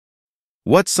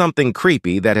What's something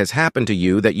creepy that has happened to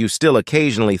you that you still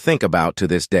occasionally think about to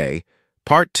this day?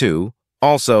 Part 2.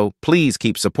 Also, please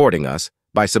keep supporting us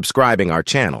by subscribing our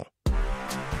channel.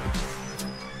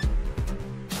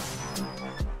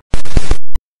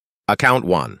 Account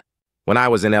 1. When I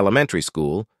was in elementary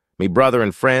school, me brother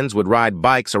and friends would ride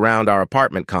bikes around our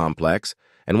apartment complex,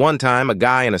 and one time a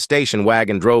guy in a station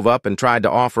wagon drove up and tried to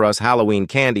offer us Halloween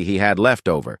candy he had left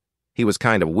over. He was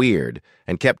kind of weird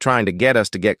and kept trying to get us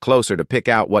to get closer to pick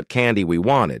out what candy we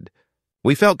wanted.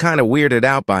 We felt kind of weirded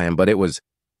out by him, but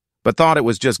thought it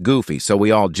was just goofy, so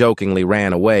we all jokingly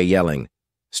ran away yelling,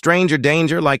 "Stranger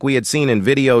danger," like we had seen in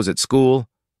videos at school.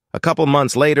 A couple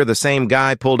months later, the same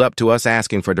guy pulled up to us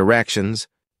asking for directions.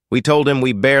 We told him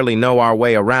we barely know our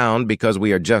way around because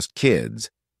we are just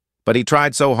kids. But he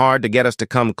tried so hard to get us to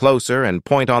come closer and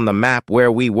point on the map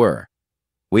where we were.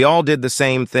 We all did the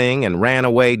same thing and ran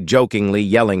away jokingly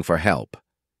yelling for help.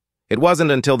 It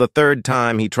wasn't until the third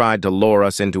time he tried to lure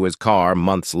us into his car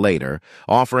months later,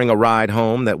 offering a ride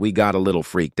home, that we got a little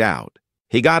freaked out.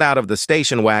 He got out of the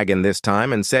station wagon this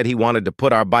time and said he wanted to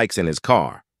put our bikes in his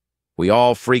car. We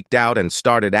all freaked out and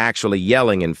started actually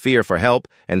yelling in fear for help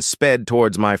and sped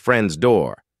towards my friend's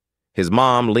door. His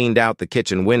mom leaned out the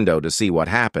kitchen window to see what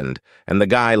happened, and the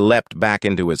guy leapt back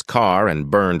into his car and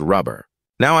burned rubber.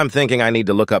 Now I'm thinking I need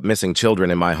to look up missing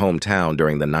children in my hometown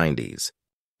during the 90s.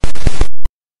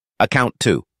 Account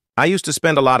 2. I used to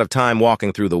spend a lot of time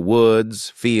walking through the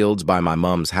woods, fields by my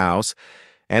mom's house,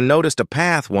 and noticed a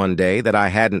path one day that I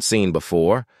hadn't seen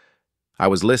before. I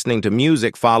was listening to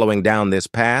music following down this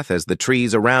path as the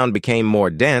trees around became more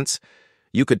dense.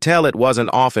 You could tell it wasn't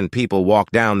often people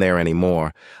walk down there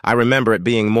anymore. I remember it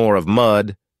being more of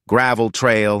mud, gravel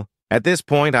trail. At this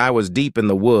point, I was deep in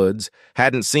the woods,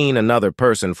 hadn't seen another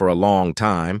person for a long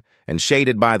time, and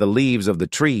shaded by the leaves of the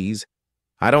trees.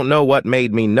 I don't know what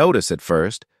made me notice at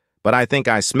first, but I think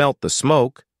I smelt the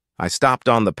smoke. I stopped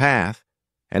on the path,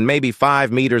 and maybe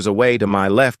 5 meters away to my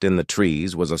left in the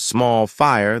trees was a small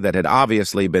fire that had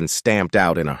obviously been stamped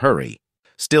out in a hurry.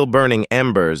 Still burning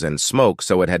embers and smoke,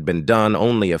 so it had been done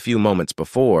only a few moments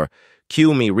before.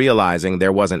 Cue me realizing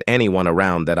there wasn't anyone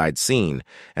around that I'd seen,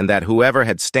 and that whoever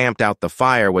had stamped out the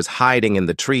fire was hiding in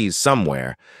the trees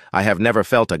somewhere. I have never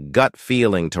felt a gut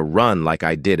feeling to run like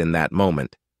I did in that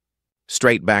moment.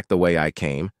 Straight back the way I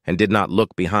came, and did not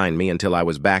look behind me until I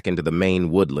was back into the main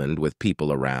woodland with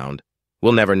people around.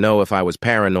 We'll never know if I was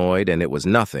paranoid and it was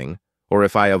nothing, or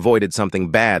if I avoided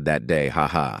something bad that day,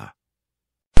 haha.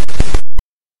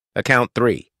 Account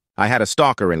 3. I had a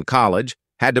stalker in college.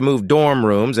 Had to move dorm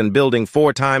rooms and building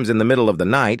 4 times in the middle of the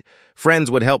night.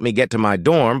 Friends would help me get to my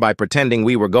dorm by pretending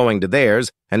we were going to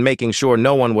theirs and making sure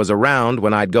no one was around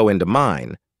when I'd go into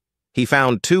mine. He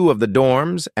found 2 of the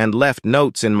dorms and left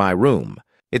notes in my room.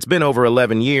 It's been over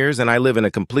 11 years and I live in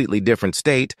a completely different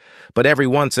state, but every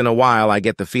once in a while I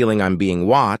get the feeling I'm being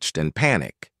watched and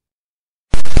panic.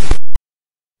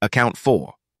 Account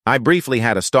 4. I briefly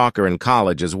had a stalker in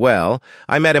college as well.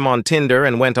 I met him on Tinder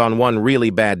and went on one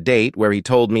really bad date where he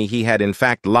told me he had in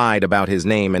fact lied about his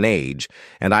name and age,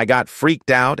 and I got freaked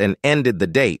out and ended the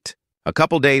date. A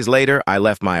couple days later, I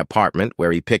left my apartment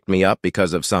where he picked me up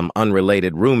because of some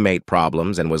unrelated roommate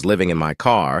problems and was living in my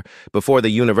car before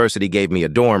the university gave me a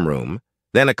dorm room.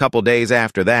 Then a couple days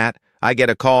after that, I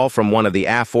get a call from one of the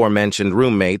aforementioned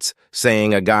roommates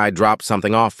saying a guy dropped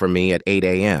something off for me at 8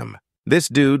 a.m. This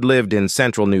dude lived in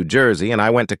central New Jersey, and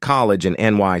I went to college in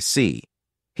NYC.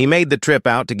 He made the trip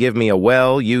out to give me a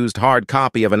well-used hard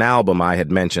copy of an album I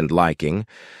had mentioned liking,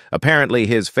 apparently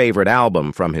his favorite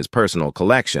album from his personal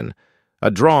collection, a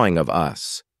drawing of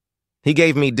us. He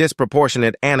gave me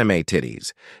disproportionate anime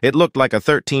titties. It looked like a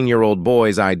 13-year-old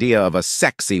boy's idea of a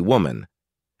sexy woman,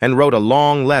 and wrote a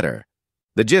long letter,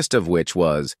 the gist of which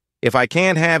was, "If I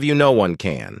can't have you, no one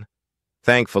can."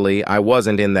 Thankfully, I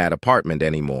wasn't in that apartment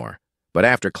anymore. But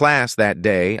after class that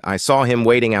day, I saw him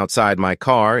waiting outside my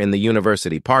car in the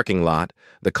university parking lot,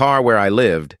 the car where I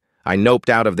lived. I noped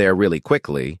out of there really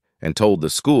quickly and told the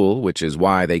school, which is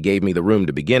why they gave me the room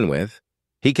to begin with.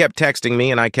 He kept texting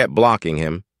me and I kept blocking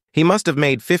him. He must have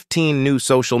made 15 new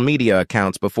social media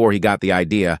accounts before he got the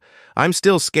idea. I'm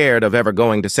still scared of ever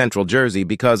going to Central Jersey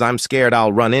because I'm scared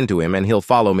I'll run into him and he'll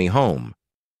follow me home.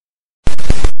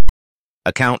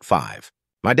 Account 5.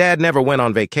 My dad never went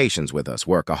on vacations with us,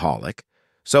 workaholic.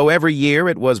 So every year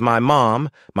it was my mom,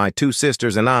 my 2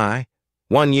 sisters, and I.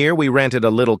 One year we rented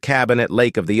a little cabin at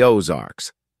Lake of the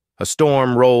Ozarks. A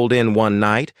storm rolled in one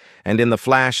night, and in the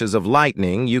flashes of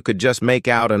lightning you could just make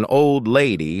out an old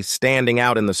lady standing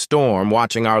out in the storm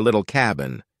watching our little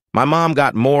cabin. My mom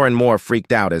got more and more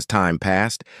freaked out as time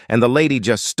passed, and the lady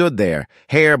just stood there,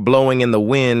 hair blowing in the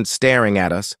wind, staring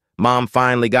at us. Mom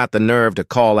finally got the nerve to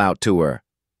call out to her,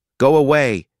 "Go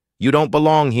away, you don't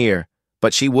belong here,"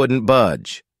 but she wouldn't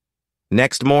budge.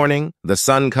 Next morning, the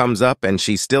sun comes up and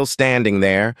she's still standing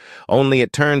there, only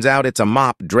it turns out it's a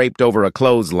mop draped over a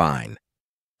clothesline.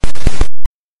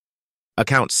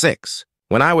 Account 6.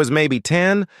 When I was maybe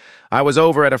 10, I was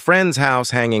over at a friend's house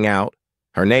hanging out.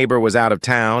 Her neighbor was out of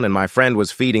town and my friend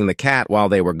was feeding the cat while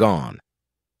they were gone.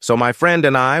 So my friend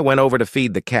and I went over to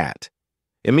feed the cat.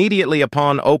 Immediately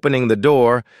upon opening the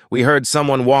door, we heard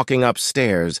someone walking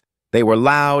upstairs. They were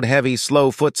loud, heavy,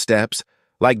 slow footsteps,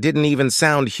 like didn't even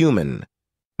sound human.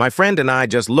 My friend and I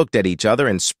just looked at each other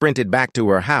and sprinted back to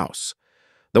her house.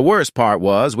 The worst part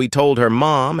was we told her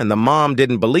mom, and the mom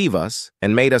didn't believe us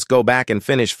and made us go back and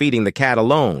finish feeding the cat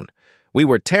alone. We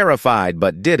were terrified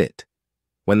but did it.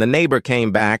 When the neighbor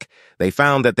came back, they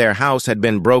found that their house had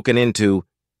been broken into.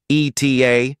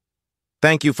 ETA.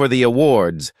 Thank you for the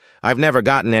awards. I've never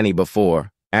gotten any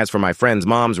before. As for my friend's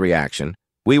mom's reaction,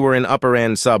 we were in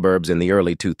upper-end suburbs in the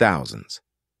early 2000s.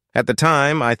 At the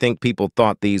time, I think people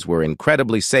thought these were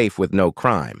incredibly safe with no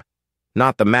crime.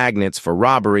 Not the magnets for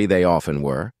robbery they often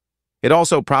were. It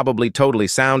also probably totally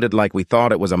sounded like we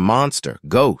thought it was a monster,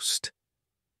 ghost.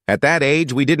 At that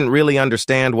age, we didn't really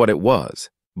understand what it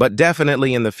was. But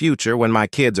definitely in the future, when my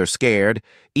kids are scared,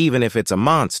 even if it's a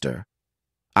monster,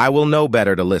 I will know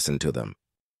better to listen to them.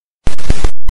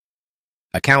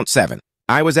 Account 7.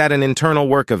 I was at an internal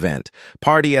work event,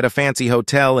 party at a fancy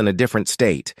hotel in a different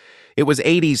state. It was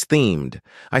 80s themed.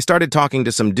 I started talking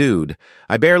to some dude.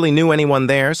 I barely knew anyone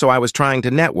there, so I was trying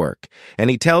to network. And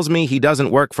he tells me he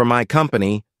doesn't work for my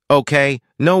company. Okay,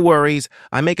 no worries.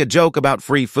 I make a joke about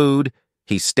free food.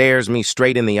 He stares me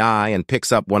straight in the eye and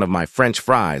picks up one of my French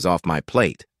fries off my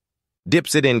plate.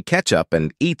 Dips it in ketchup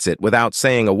and eats it without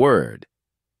saying a word.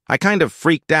 I kind of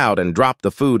freaked out and dropped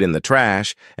the food in the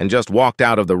trash and just walked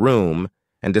out of the room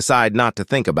and decide not to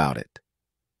think about it.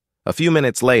 A few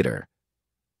minutes later,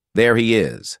 there he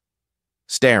is,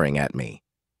 staring at me.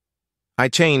 I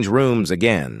change rooms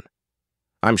again.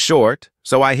 I'm short,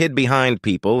 so I hid behind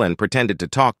people and pretended to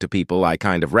talk to people I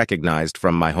kind of recognized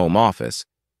from my home office.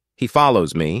 He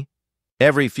follows me.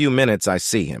 Every few minutes I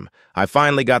see him. I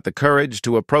finally got the courage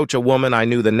to approach a woman I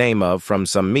knew the name of from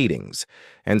some meetings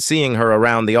and seeing her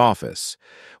around the office.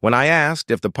 When I asked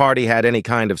if the party had any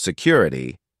kind of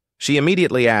security, she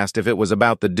immediately asked if it was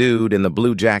about the dude in the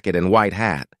blue jacket and white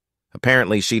hat.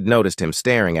 Apparently she'd noticed him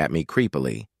staring at me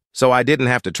creepily. So I didn't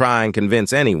have to try and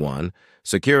convince anyone.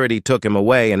 Security took him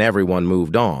away and everyone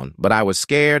moved on, but I was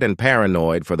scared and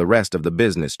paranoid for the rest of the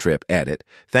business trip. Edit.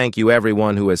 Thank you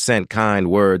everyone who has sent kind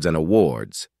words and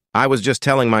awards. I was just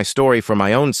telling my story for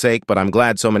my own sake, but I'm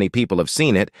glad so many people have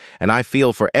seen it, and I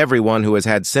feel for everyone who has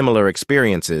had similar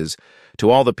experiences. To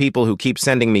all the people who keep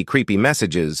sending me creepy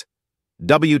messages,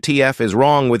 WTF is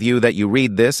wrong with you that you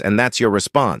read this and that's your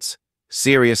response.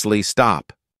 Seriously,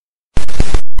 stop.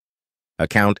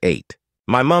 Account 8.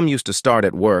 My mom used to start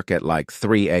at work at like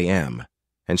 3 a.m.,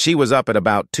 and she was up at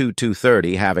about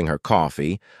 2:30 having her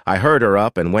coffee. I heard her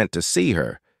up and went to see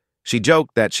her. She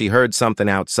joked that she heard something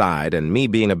outside, and me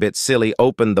being a bit silly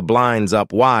opened the blinds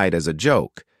up wide as a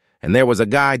joke, and there was a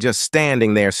guy just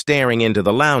standing there staring into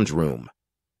the lounge room.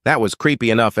 That was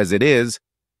creepy enough as it is,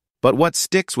 but what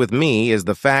sticks with me is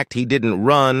the fact he didn't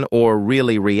run or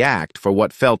really react for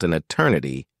what felt an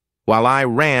eternity. While I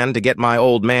ran to get my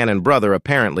old man and brother,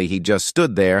 apparently he just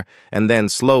stood there and then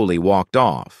slowly walked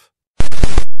off.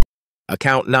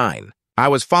 Account 9. I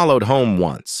was followed home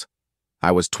once.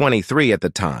 I was 23 at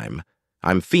the time.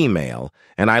 I'm female,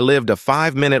 and I lived a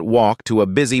 5-minute walk to a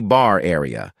busy bar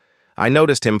area. I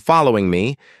noticed him following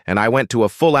me, and I went to a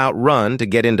full-out run to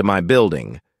get into my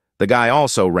building. The guy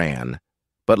also ran.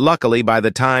 But luckily, by the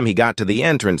time he got to the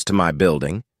entrance to my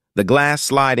building, the glass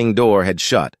sliding door had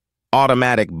shut.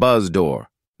 Automatic buzz door.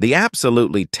 The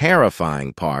absolutely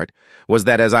terrifying part was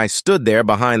that as I stood there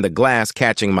behind the glass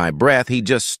catching my breath, he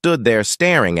just stood there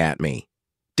staring at me.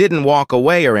 Didn't walk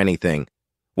away or anything.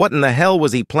 What in the hell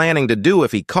was he planning to do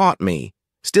if he caught me?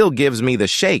 Still gives me the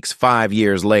shakes 5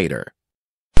 years later.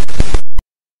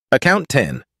 Account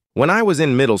 10. When I was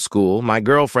in middle school, my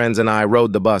girlfriends and I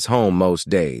rode the bus home most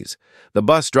days. The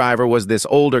bus driver was this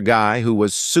older guy who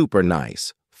was super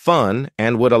nice, fun,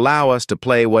 and would allow us to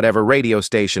play whatever radio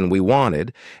station we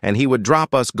wanted, and he would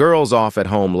drop us girls off at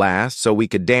home last so we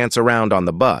could dance around on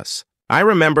the bus. I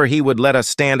remember he would let us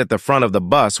stand at the front of the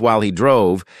bus while he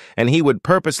drove, and he would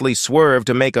purposely swerve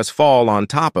to make us fall on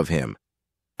top of him.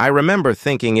 I remember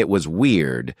thinking it was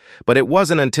weird, but it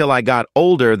wasn't until I got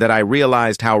older that I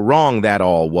realized how wrong that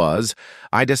all was.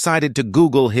 I decided to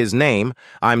Google his name.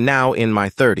 I'm now in my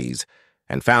 30s.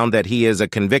 and found that he is a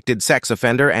convicted sex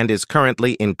offender and is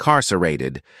currently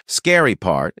incarcerated. Scary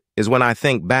part is when I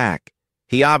think back,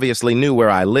 he obviously knew where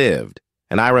I lived,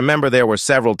 and I remember there were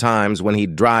several times when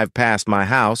he'd drive past my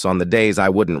house on the days I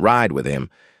wouldn't ride with him.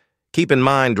 Keep in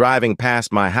mind, driving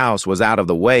past my house was out of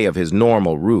the way of his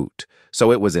normal route,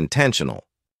 so it was intentional.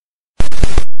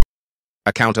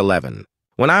 Account 11.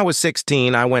 When I was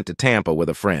 16, I went to Tampa with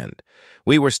a friend.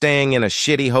 We were staying in a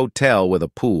shitty hotel with a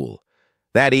pool.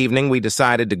 That evening, we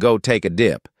decided to go take a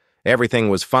dip. Everything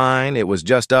was fine. It was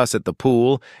just us at the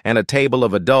pool and a table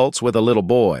of adults with a little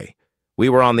boy. We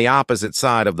were on the opposite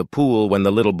side of the pool when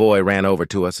the little boy ran over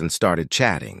to us and started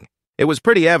chatting. It was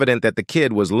pretty evident that the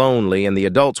kid was lonely and the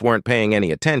adults weren't paying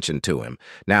any attention to him.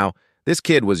 Now, this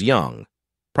kid was young,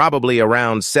 probably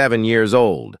around 7 years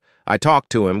old. I talked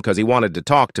to him because he wanted to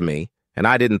talk to me, and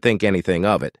I didn't think anything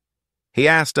of it. He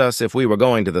asked us if we were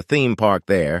going to the theme park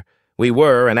there. We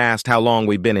were, and asked how long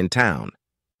we'd been in town.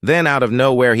 Then, out of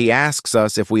nowhere, he asks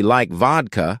us if we like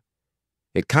vodka.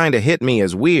 It kinda hit me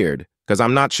as weird, because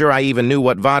I'm not sure I even knew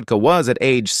what vodka was at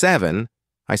age 7.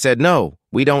 I said, no,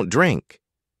 we don't drink.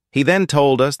 He then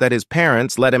told us that his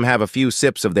parents let him have a few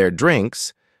sips of their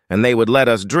drinks, and they would let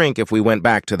us drink if we went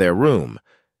back to their room.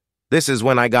 This is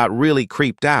when I got really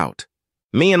creeped out.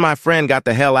 Me and my friend got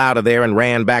the hell out of there and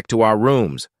ran back to our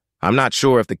rooms. I'm not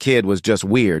sure if the kid was just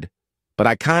weird, but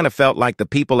I kind of felt like the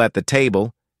people at the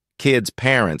table, kid's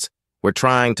parents, were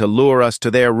trying to lure us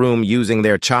to their room using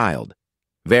their child.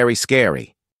 Very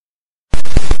scary.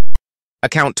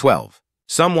 Account 12.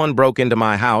 Someone broke into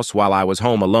my house while I was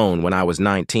home alone when I was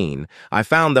 19. I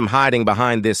found them hiding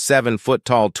behind this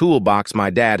 7-foot-tall toolbox my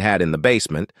dad had in the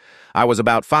basement. I was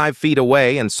about 5 feet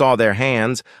away and saw their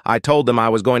hands. I told them I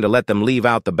was going to let them leave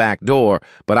out the back door,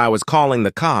 but I was calling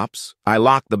the cops. I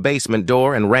locked the basement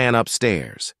door and ran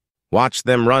upstairs. Watched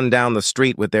them run down the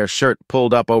street with their shirt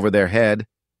pulled up over their head.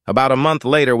 About a month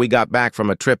later, we got back from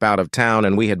a trip out of town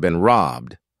and we had been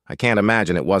robbed. I can't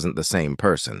imagine it wasn't the same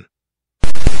person.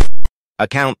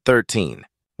 Account 13.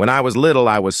 When I was little,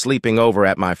 I was sleeping over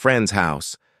at my friend's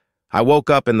house. I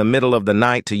woke up in the middle of the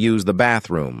night to use the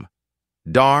bathroom.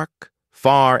 Dark,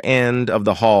 far end of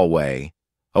the hallway,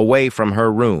 away from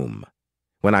her room.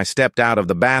 When I stepped out of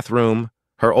the bathroom,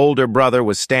 her older brother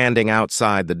was standing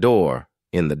outside the door,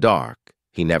 in the dark.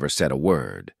 He never said a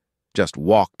word, just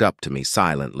walked up to me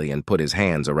silently and put his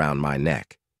hands around my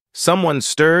neck. Someone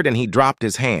stirred and he dropped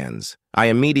his hands. I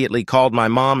immediately called my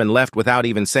mom and left without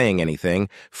even saying anything.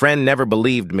 Friend never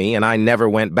believed me and I never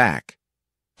went back.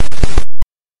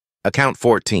 Account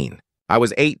 14. I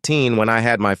was 18 when I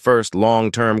had my first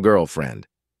long-term girlfriend.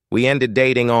 We ended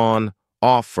dating on,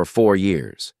 off for 4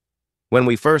 years. When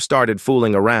we first started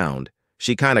fooling around,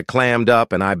 she kind of clammed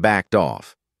up and I backed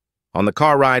off. On the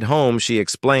car ride home, she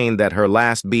explained that her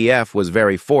last BF was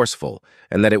very forceful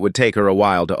and that it would take her a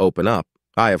while to open up.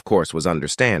 I, of course, was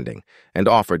understanding and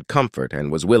offered comfort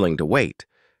and was willing to wait.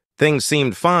 Things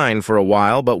seemed fine for a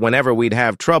while, but whenever we'd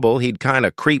have trouble, he'd kind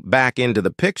of creep back into the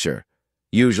picture.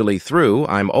 Usually through,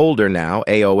 I'm older now,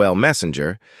 AOL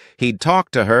Messenger. He'd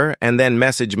talk to her and then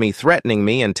message me threatening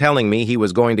me and telling me he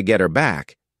was going to get her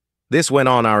back. This went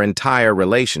on our entire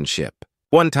relationship.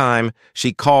 One time,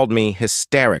 she called me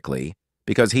hysterically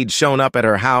because he'd shown up at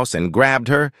her house and grabbed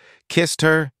her, kissed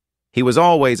her. He was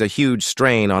always a huge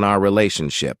strain on our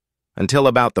relationship, until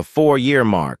about the 4-year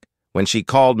mark, when she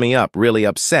called me up really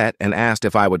upset and asked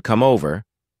if I would come over.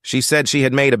 She said she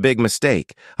had made a big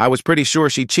mistake. I was pretty sure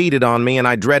she cheated on me and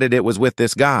I dreaded it was with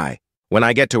this guy. When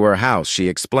I get to her house, she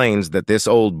explains that this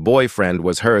old boyfriend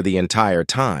was her the entire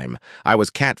time. I was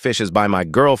catfished by my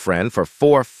girlfriend for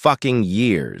 4 fucking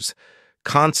years.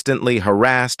 Constantly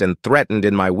harassed and threatened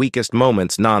in my weakest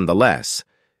moments nonetheless.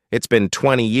 It's been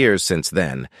 20 years since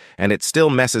then, and it still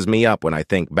messes me up when I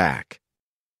think back.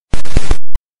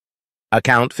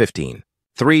 Account 15.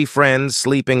 3 friends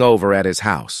sleeping over at his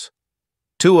house.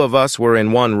 2 of us were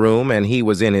in one room and he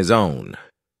was in his own.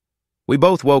 We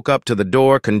both woke up to the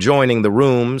door conjoining the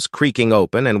rooms creaking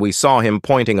open and we saw him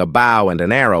pointing a bow and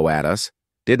an arrow at us.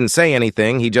 Didn't say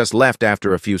anything, he just left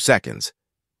after a few seconds.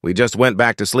 We just went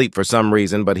back to sleep for some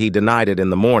reason, but he denied it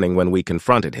in the morning when we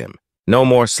confronted him. No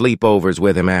more sleepovers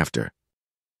with him after.